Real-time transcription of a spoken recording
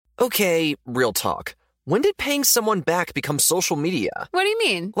Okay, real talk. When did paying someone back become social media? What do you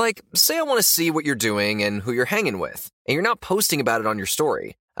mean? Like, say I want to see what you're doing and who you're hanging with, and you're not posting about it on your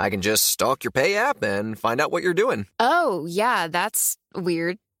story. I can just stalk your Pay app and find out what you're doing. Oh, yeah, that's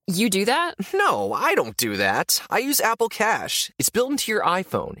weird. You do that? No, I don't do that. I use Apple Cash. It's built into your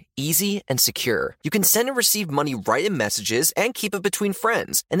iPhone, easy and secure. You can send and receive money right in messages and keep it between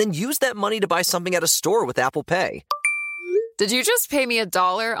friends, and then use that money to buy something at a store with Apple Pay. Did you just pay me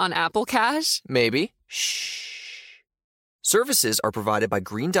 $1 on Apple Cash? Maybe. Shh. Services are provided by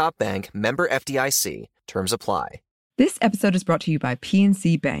Green Dot Bank, member FDIC. Terms apply. This episode is brought to you by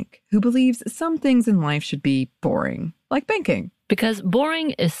PNC Bank, who believes some things in life should be boring, like banking. Because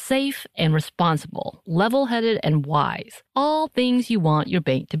boring is safe and responsible, level-headed and wise. All things you want your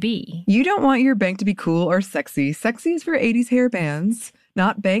bank to be. You don't want your bank to be cool or sexy. Sexy is for 80s hair bands,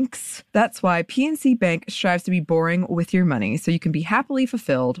 not banks. That's why PNC Bank strives to be boring with your money so you can be happily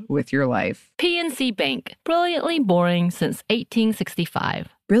fulfilled with your life. PNC Bank, brilliantly boring since 1865.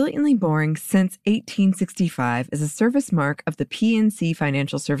 Brilliantly Boring Since 1865 is a service mark of the PNC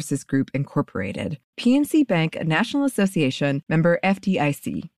Financial Services Group, Incorporated. PNC Bank, a National Association, member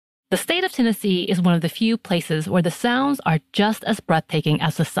FDIC. The state of Tennessee is one of the few places where the sounds are just as breathtaking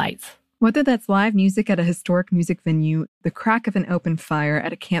as the sights. Whether that's live music at a historic music venue, the crack of an open fire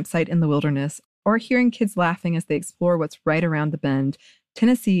at a campsite in the wilderness, or hearing kids laughing as they explore what's right around the bend,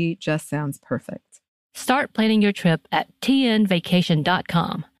 Tennessee just sounds perfect. Start planning your trip at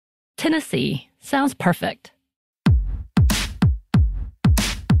tnvacation.com. Tennessee sounds perfect.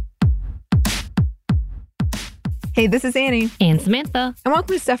 Hey, this is Annie. And Samantha. And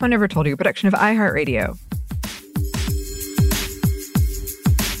welcome to Stuff I Never Told You, a production of iHeartRadio.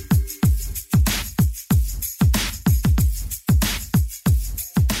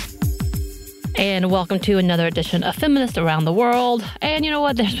 And welcome to another edition of Feminists Around the World. And you know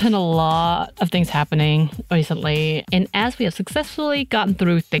what? There's been a lot of things happening recently. And as we have successfully gotten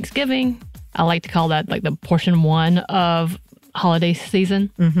through Thanksgiving, I like to call that like the portion one of holiday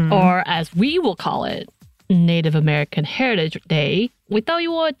season, or as we will call it, Native American Heritage Day, we thought we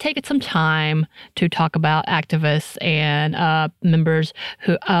would take some time to talk about activists and members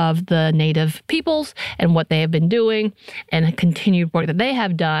of the Native peoples and what they have been doing and continued work that they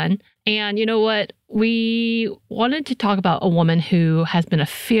have done. And you know what? We wanted to talk about a woman who has been a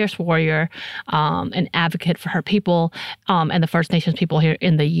fierce warrior, an advocate for her people and the First Nations people here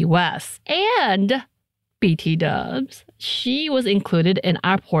in the U.S. And BT Dubs, she was included in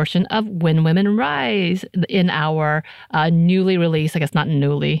our portion of When Women Rise in our newly released, I guess not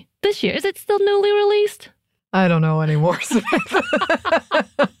newly, this year. Is it still newly released? I don't know anymore.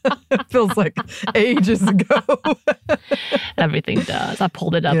 It feels like ages ago. Everything does. I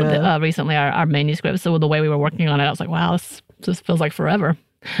pulled it up recently, our manuscript. So the way we were working on it, I was like, wow, this just feels like forever.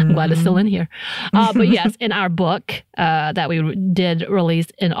 I'm glad it's still in here. But yes, in our book that we did release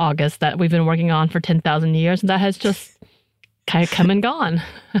in August that we've been working on for 10,000 years, that has just kind of come and gone,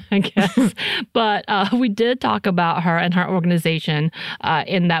 I guess. But we did talk about her and her organization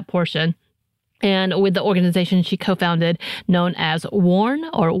in that portion. And with the organization she co-founded known as WARN,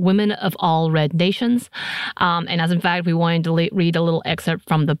 or Women of All Red Nations. And as in fact, we wanted to read a little excerpt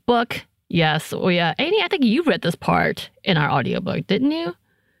from the book. Yes, Annie, I think you read this part in our audiobook, didn't you?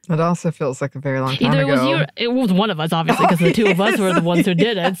 It also feels like a very long time ago. It was one of us, obviously, because the two of us were the ones who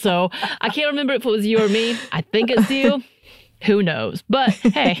did it. So I can't remember if it was you or me. I think it's you. Who knows? But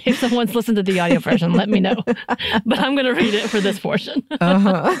hey, if someone's listened to the audio version, let me know. But I'm going to read it for this portion.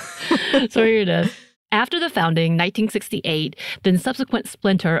 So here it is. After the founding, 1968, then subsequent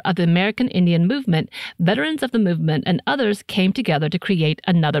splinter of the American Indian movement, veterans of the movement and others came together to create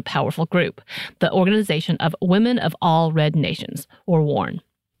another powerful group, the Organization of Women of All Red Nations, or WARN.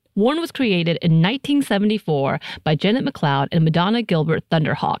 WARN was created in 1974 by Janet McLeod and Madonna Gilbert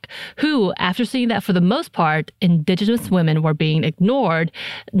Thunderhawk, who, after seeing that for the most part, Indigenous women were being ignored,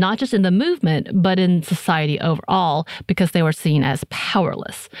 not just in the movement, but in society overall, because they were seen as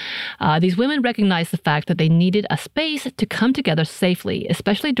powerless. These women recognized the fact that they needed a space to come together safely,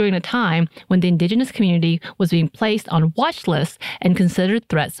 especially during a time when the Indigenous community was being placed on watch lists and considered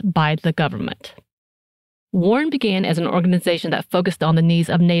threats by the government. WARN began as an organization that focused on the needs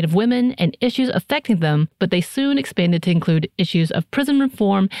of Native women and issues affecting them, but they soon expanded to include issues of prison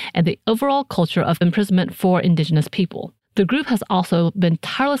reform and the overall culture of imprisonment for Indigenous people. The group has also been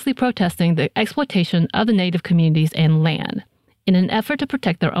tirelessly protesting the exploitation of the Native communities and land. In an effort to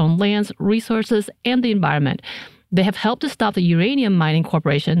protect their own lands, resources, and the environment, they have helped to stop the uranium mining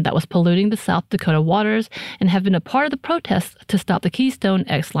corporation that was polluting the South Dakota waters and have been a part of the protests to stop the Keystone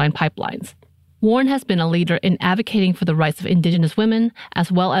X-line pipelines. Warren has been a leader in advocating for the rights of Indigenous women,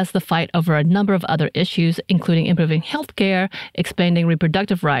 as well as the fight over a number of other issues, including improving health care, expanding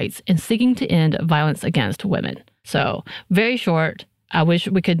reproductive rights, and seeking to end violence against women. So, very short. I wish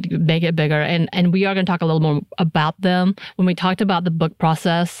we could make it bigger. And we are going to talk a little more about them. When we talked about the book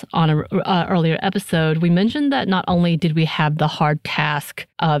process on an earlier episode, we mentioned that not only did we have the hard task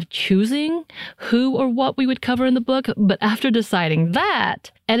of choosing who or what we would cover in the book, but after deciding that,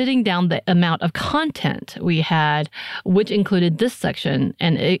 editing down the amount of content we had, which included this section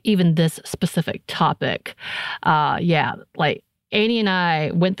and even this specific topic. Like Annie and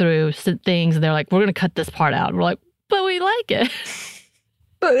I went through some things and they're like, we're going to cut this part out. We're like, but we like it.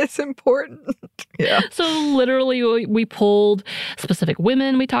 But it's important. Yeah. So literally we pulled specific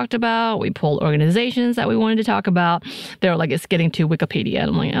women we talked about. We pulled organizations that we wanted to talk about. They were like, it's getting to Wikipedia.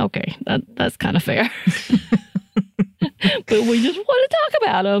 And I'm like, okay, that's kind of fair. But we just want to talk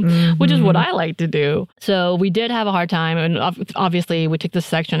about them, which is what I like to do. So we did have a hard time. And obviously we took this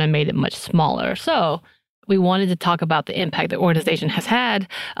section and made it much smaller. So we wanted to talk about the impact the organization has had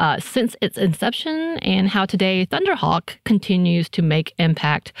since its inception and how today Thunderhawk continues to make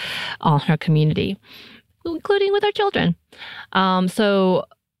impact on her community, including with our children. So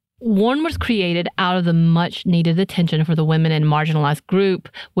Warren was created out of the much needed attention for the women and marginalized group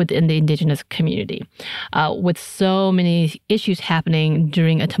within the Indigenous community. With so many issues happening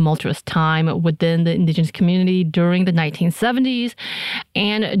during a tumultuous time within the Indigenous community during the 1970s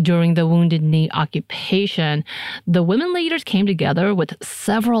and during the Wounded Knee occupation, the women leaders came together with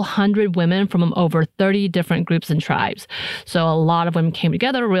several hundred women from over 30 different groups and tribes. So a lot of women came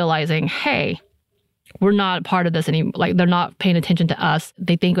together realizing, hey, we're not part of this anymore. Like, they're not paying attention to us.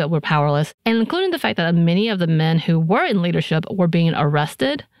 They think that we're powerless. And including the fact that many of the men who were in leadership were being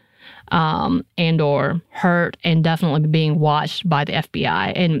arrested and or hurt and definitely being watched by the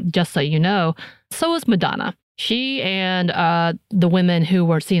FBI. And just so you know, so was Madonna. She and the women who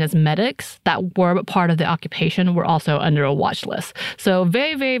were seen as medics that were part of the occupation were also under a watch list. So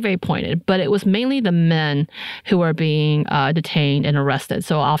very, very, very pointed. But it was mainly the men who were being detained and arrested.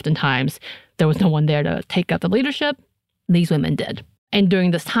 So oftentimes there was no one there to take up the leadership. These women did. And during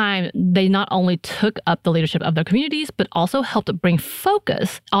this time, they not only took up the leadership of their communities, but also helped bring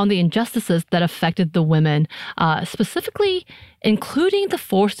focus on the injustices that affected the women, specifically including the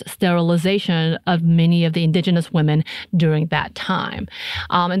forced sterilization of many of the Indigenous women during that time.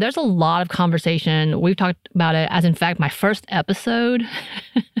 And there's a lot of conversation. We've talked about it as, in fact, my first episode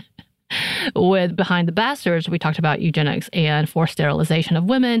with Behind the Bastards, we talked about eugenics and forced sterilization of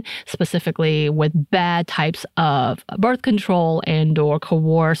women, specifically with bad types of birth control and or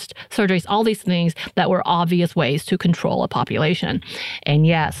coerced surgeries, all these things that were obvious ways to control a population. And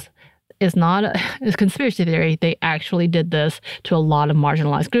yes, it's not a conspiracy theory. They actually did this to a lot of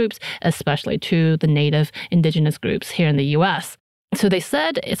marginalized groups, especially to the Native Indigenous groups here in the U.S. So they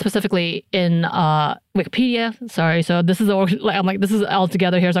said specifically in Wikipedia, sorry, so this is all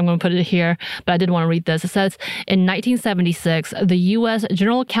together here, so I'm going to put it here, but I did want to read this. It says, in 1976, the U.S.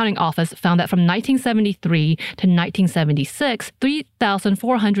 General Accounting Office found that from 1973 to 1976,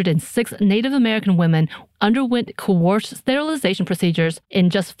 3,406 Native American women underwent coerced sterilization procedures in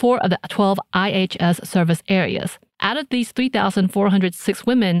just 4 of the 12 IHS service areas. Out of these 3,406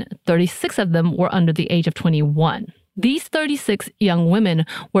 women, 36 of them were under the age of 21. These 36 young women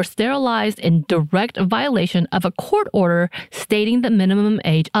were sterilized in direct violation of a court order stating the minimum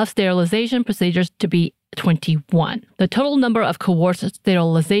age of sterilization procedures to be 21. The total number of coerced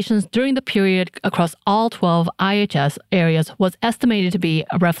sterilizations during the period across all 12 IHS areas was estimated to be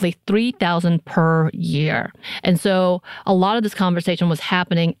roughly 3,000 per year. And so a lot of this conversation was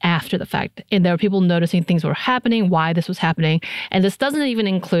happening after the fact. And there were people noticing things were happening, why this was happening. And this doesn't even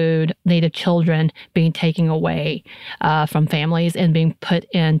include Native children being taken away from families and being put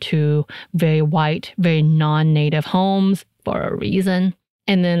into very white, very non-Native homes for a reason.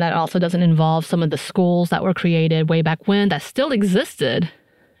 And then that also doesn't involve some of the schools that were created way back when that still existed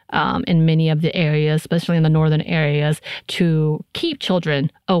in many of the areas, especially in the northern areas, to keep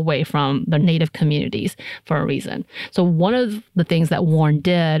children away from their Native communities for a reason. So one of the things that Warren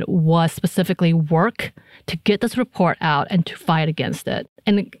did was specifically work to get this report out and to fight against it.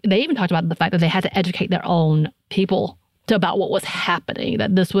 And they even talked about the fact that they had to educate their own people about what was happening,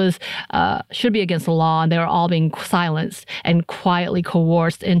 that this was should be against the law, and they were all being silenced and quietly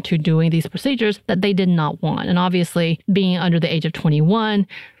coerced into doing these procedures that they did not want. And obviously, being under the age of 21,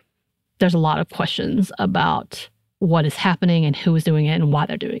 there's a lot of questions about what is happening and who is doing it and why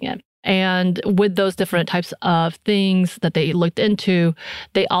they're doing it. And with those different types of things that they looked into,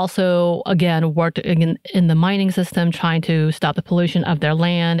 they also, again, worked in the mining system, trying to stop the pollution of their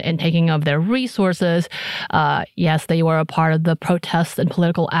land and taking of their resources. Yes, they were a part of the protests and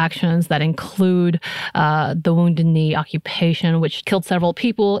political actions that include the Wounded Knee occupation, which killed several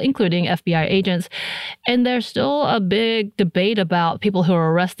people, including FBI agents. And there's still a big debate about people who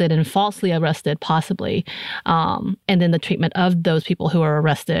are arrested and falsely arrested, possibly, and then the treatment of those people who are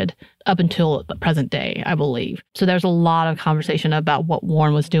arrested up until the present day, I believe. So there's a lot of conversation about what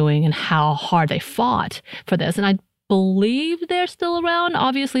Warren was doing and how hard they fought for this. And I believe they're still around.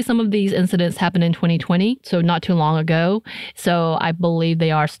 Obviously, some of these incidents happened in 2020, so not too long ago. So I believe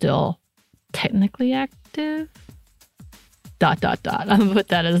they are still technically active. ... I'm going to put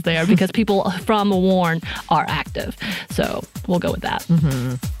that as there because people from Warren are active. So we'll go with that.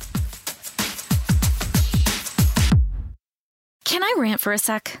 Mm-hmm. Can I rant for a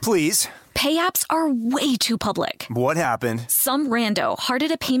sec? Please. Pay apps are way too public. What happened? Some rando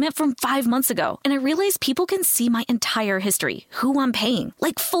hearted a payment from 5 months ago, and I realized people can see my entire history, who I'm paying,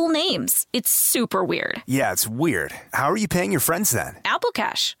 like full names. It's super weird. Yeah, it's weird. How are you paying your friends then? Apple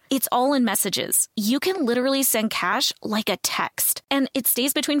Cash. It's all in messages. You can literally send cash like a text, and it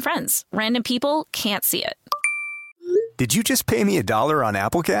stays between friends. Random people can't see it. Did you just pay me $1 on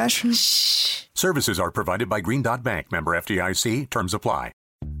Apple Cash? Shh. Services are provided by Green Dot Bank. Member FDIC. Terms apply.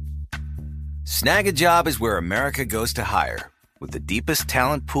 Snag a Job is where America goes to hire, with the deepest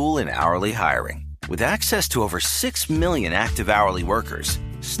talent pool in hourly hiring. With access to over 6 million active hourly workers,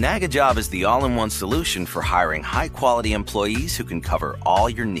 Snag a Job is the all-in-one solution for hiring high-quality employees who can cover all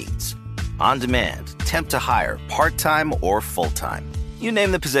your needs. On demand, temp to hire, part-time or full-time. You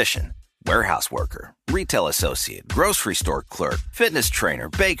name the position. Warehouse worker, retail associate, grocery store clerk, fitness trainer,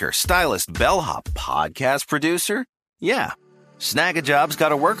 baker, stylist, bellhop, podcast producer. Yeah, Snag a Job's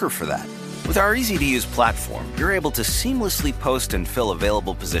got a worker for that. With our easy-to-use platform, you're able to seamlessly post and fill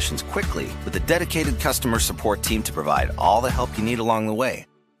available positions quickly with a dedicated customer support team to provide all the help you need along the way.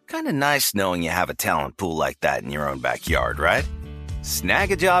 Kind of nice knowing you have a talent pool like that in your own backyard, right?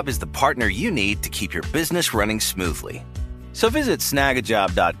 Snag a Job is the partner you need to keep your business running smoothly. So visit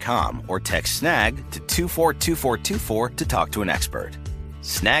snagajob.com or text snag to 242424 to talk to an expert.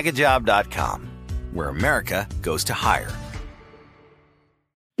 Snagajob.com, where America goes to hire.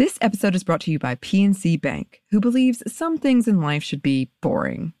 This episode is brought to you by PNC Bank, who believes some things in life should be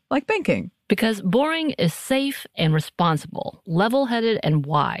boring, like banking. Because boring is safe and responsible, level-headed and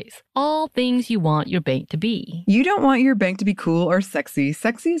wise. All things you want your bank to be. You don't want your bank to be cool or sexy.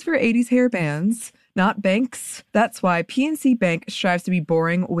 Sexy is for 80s hair bands, not banks. That's why PNC Bank strives to be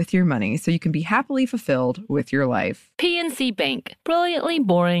boring with your money so you can be happily fulfilled with your life. PNC Bank, brilliantly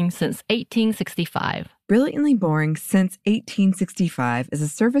boring since 1865. Brilliantly Boring Since 1865 is a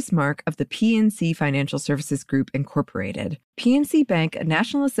service mark of the PNC Financial Services Group, Incorporated. PNC Bank, a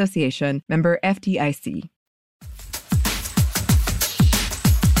National Association, member FDIC.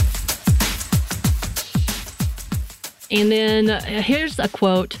 And then here's a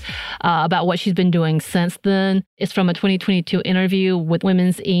quote about what she's been doing since then. It's from a 2022 interview with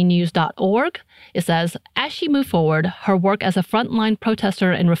womensenews.org. It says, as she moved forward, her work as a frontline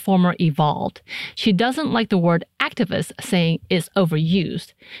protester and reformer evolved. She doesn't like the word activist, saying it's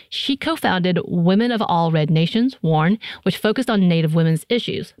overused. She co-founded Women of All Red Nations, WARN, which focused on Native women's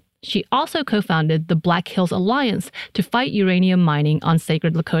issues. She also co-founded the Black Hills Alliance to fight uranium mining on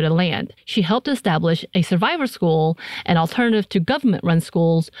sacred Lakota land. She helped establish a survivor school, an alternative to government-run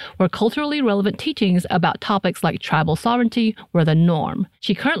schools, where culturally relevant teachings about topics like tribal sovereignty were the norm.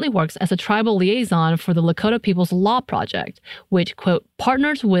 She currently works as a tribal liaison for the Lakota People's Law Project, which, quote,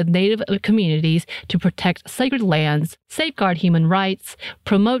 partners with Native communities to protect sacred lands, safeguard human rights,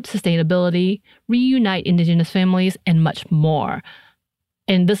 promote sustainability, reunite Indigenous families, and much more.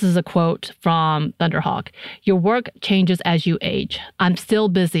 And this is a quote from Thunderhawk. Your work changes as you age. I'm still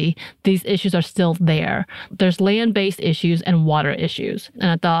busy. These issues are still there. There's land-based issues and water issues.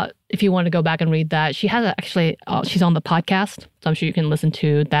 And I thought, if you want to go back and read that, she has actually, she's on the podcast, so I'm sure you can listen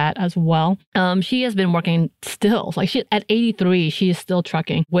to that as well. She has been working still, like at 83, she is still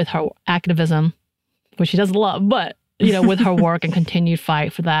trucking with her activism, which she doesn't love, but with her work and continued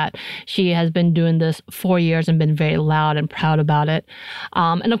fight for that. She has been doing this 4 years and been very loud and proud about it.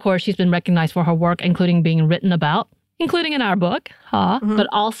 And of course, she's been recognized for her work, including being written about, including in our book, but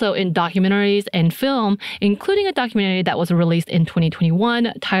also in documentaries and film, including a documentary that was released in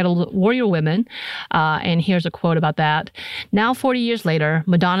 2021 titled Warrior Women. And here's a quote about that. Now, 40 years later,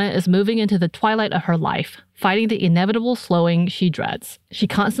 Madonna is moving into the twilight of her life, fighting the inevitable slowing she dreads. She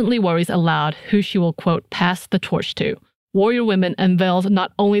constantly worries aloud who she will, quote, pass the torch to. Warrior Women unveils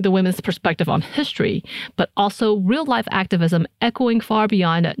not only the women's perspective on history, but also real-life activism echoing far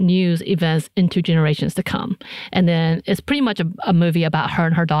beyond news events into generations to come. And then it's pretty much a movie about her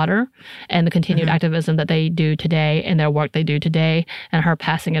and her daughter and the continued activism that they do today and their work they do today, and her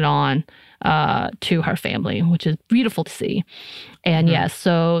passing it on to her family, which is beautiful to see. And yes,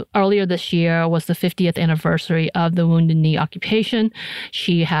 so earlier this year was the 50th anniversary of the Wounded Knee occupation.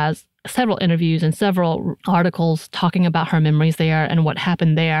 She has several interviews and several articles talking about her memories there and what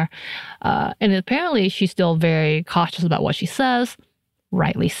happened there. And apparently she's still very cautious about what she says,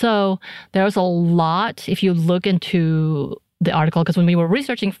 rightly so. There's a lot, if you look into the article, because when we were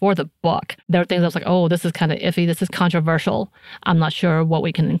researching for the book, there were things I was like, oh, this is kind of iffy, this is controversial. I'm not sure what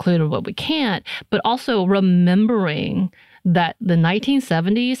we can include or what we can't. But also remembering that the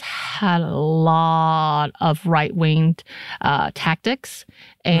 1970s had a lot of right-wing tactics.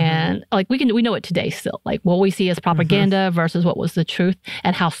 And like we know it today still. Like what we see as propaganda versus what was the truth,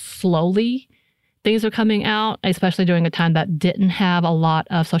 and how slowly things are coming out, especially during a time that didn't have a lot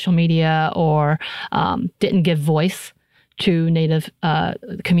of social media or didn't give voice to Native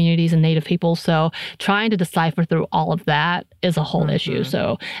communities and Native people. So trying to decipher through all of that is a whole issue.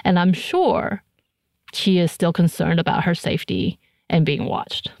 So, and I'm sure she is still concerned about her safety and being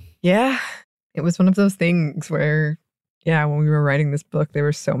watched. Yeah. It was one of those things where, when we were writing this book, there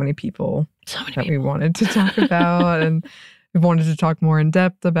were so many people we wanted to talk about and we wanted to talk more in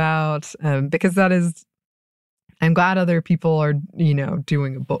depth about, because that is, I'm glad other people are,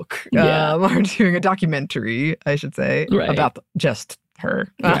 doing a book or doing a documentary, I should say, about just her,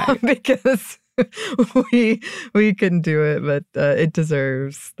 because we couldn't do it, but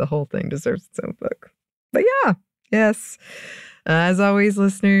the whole thing deserves its own book. But yes. As always,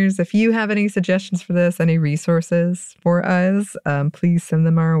 listeners, if you have any suggestions for this, any resources for us, please send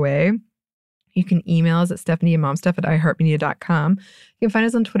them our way. You can email us at stephanieandmomstuff@iheartmedia.com. You can find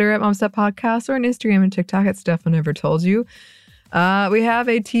us on Twitter at momstuffpodcast or on Instagram and TikTok at StephaNeverToldYou. We have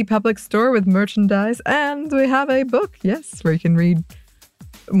a TeePublic store with merchandise, and we have a book, where you can read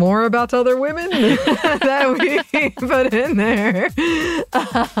more about other women that we put in there.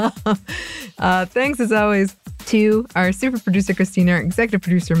 Thanks, as always, to our super producer, Christina, our executive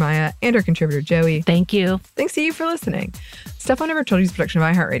producer, Maya, and our contributor, Joey. Thank you. Thanks to you for listening. Steph Never Told You's production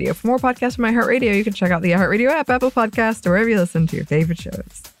of iHeartRadio. For more podcasts from iHeartRadio, you can check out the iHeartRadio app, Apple Podcasts, or wherever you listen to your favorite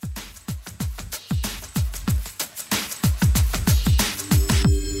shows.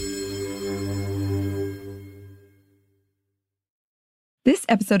 This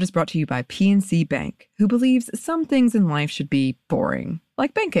episode is brought to you by PNC Bank, who believes some things in life should be boring,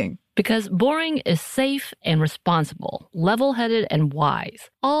 like banking. Because boring is safe and responsible, level-headed and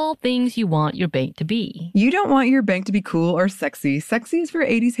wise. All things you want your bank to be. You don't want your bank to be cool or sexy. Sexy is for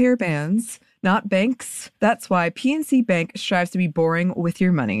 80s hair bands, not banks. That's why PNC Bank strives to be boring with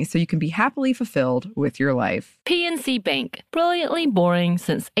your money, so you can be happily fulfilled with your life. PNC Bank, brilliantly boring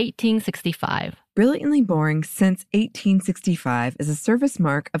since 1865. Brilliantly Boring Since 1865 is a service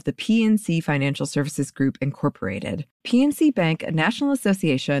mark of the PNC Financial Services Group, Incorporated. PNC Bank, a National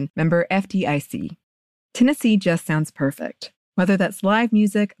Association, member FDIC. Tennessee just sounds perfect. Whether that's live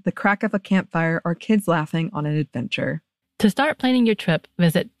music, the crack of a campfire, or kids laughing on an adventure. To start planning your trip,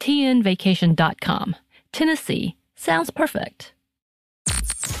 visit tnvacation.com. Tennessee sounds perfect.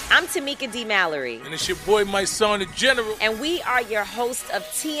 I'm Tamika D. Mallory. And it's your boy, my son, the General. And we are your hosts of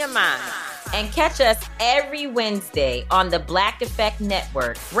TMI. And catch us every Wednesday on the Black Effect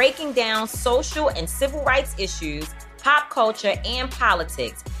Network, breaking down social and civil rights issues, pop culture, and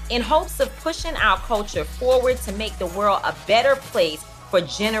politics in hopes of pushing our culture forward to make the world a better place for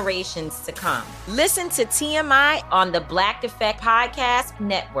generations to come. Listen to TMI on the Black Effect Podcast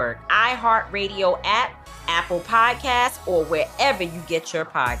Network, iHeartRadio app, Apple Podcasts, or wherever you get your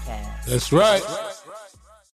podcasts. That's right.